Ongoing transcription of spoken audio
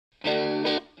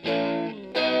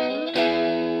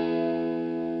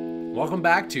Welcome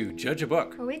back to Judge a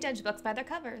Book, where we judge books by their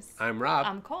covers. I'm Rob.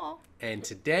 I'm Cole. And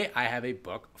today I have a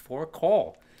book for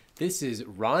Cole. This is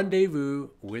Rendezvous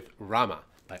with Rama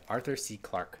by Arthur C.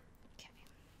 Clarke. Okay.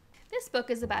 This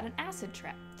book is about an acid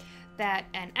trip that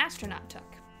an astronaut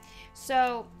took.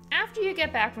 So after you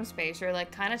get back from space, you're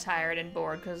like kind of tired and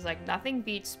bored because like nothing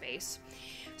beats space.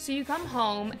 So you come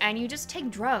home and you just take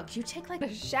drugs. You take like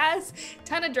a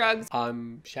ton of drugs.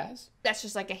 Shaz? That's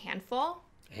just like a handful.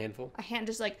 A handful?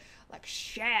 Just like a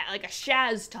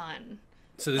Shaz ton.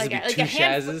 So this like would be two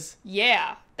Shazes?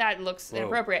 Yeah, that looks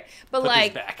inappropriate. But Put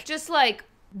like, this back. just like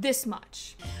this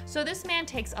much. So this man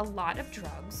takes a lot of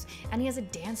drugs and he has a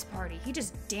dance party. He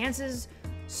just dances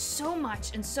so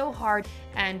much and so hard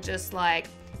and just like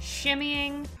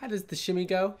shimmying. How does the shimmy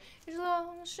go? There's a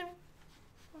little shimmy,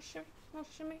 little shimmy, little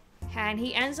shimmy. And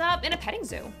he ends up in a petting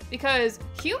zoo because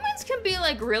humans can be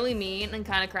like really mean and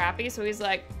kind of crappy. So he's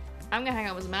like, I'm gonna hang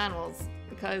out with some animals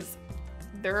because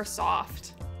they're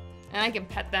soft and I can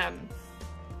pet them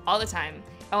all the time.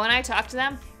 And when I talk to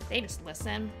them, they just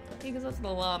listen. He goes up to the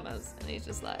llamas and he's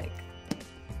just like,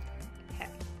 hey.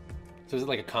 So is it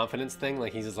like a confidence thing?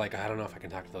 Like he's just like, I don't know if I can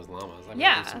talk to those llamas. I'm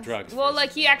Yeah. gonna do some drugs Well, first.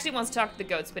 like he actually wants to talk to the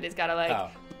goats, but he's gotta like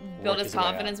build work his way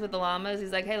confidence up. with the llamas.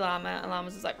 He's like, hey llama, and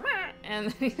llama's just like, "Meh,"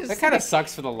 and he's That just kind of like,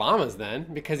 sucks for the llamas then,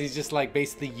 because he's just like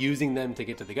basically using them to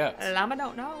get to the goats. llama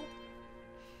don't know.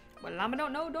 What llama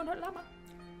don't know, don't hurt llama.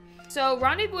 So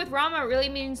rendezvous with Rama really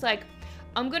means like,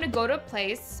 I'm gonna go to a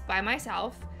place by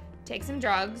myself, take some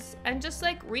drugs, and just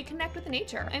like reconnect with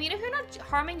nature. I mean, if you're not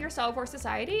harming yourself or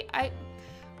society, I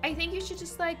think you should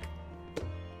just like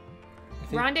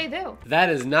rendezvous. That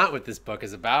is not what this book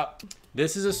is about.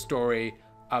 This is a story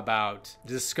about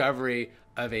the discovery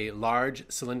of a large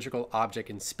cylindrical object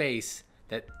in space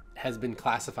that has been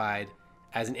classified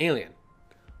as an alien,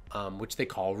 which they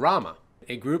call Rama.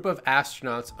 A group of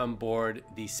astronauts on board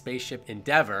the spaceship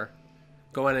Endeavour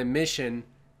go on a mission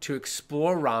to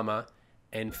explore Rama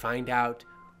and find out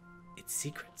its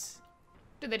secrets.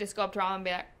 Do they just go up to Rama and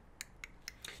be like,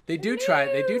 They do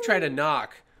try to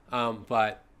knock,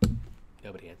 but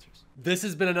nobody answers. This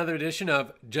has been another edition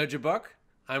of Judge a Book.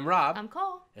 I'm Rob. I'm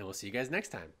Cole. And we'll see you guys next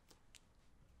time.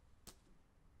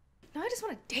 No, I just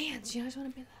want to dance. You know, I just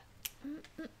want to be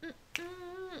like,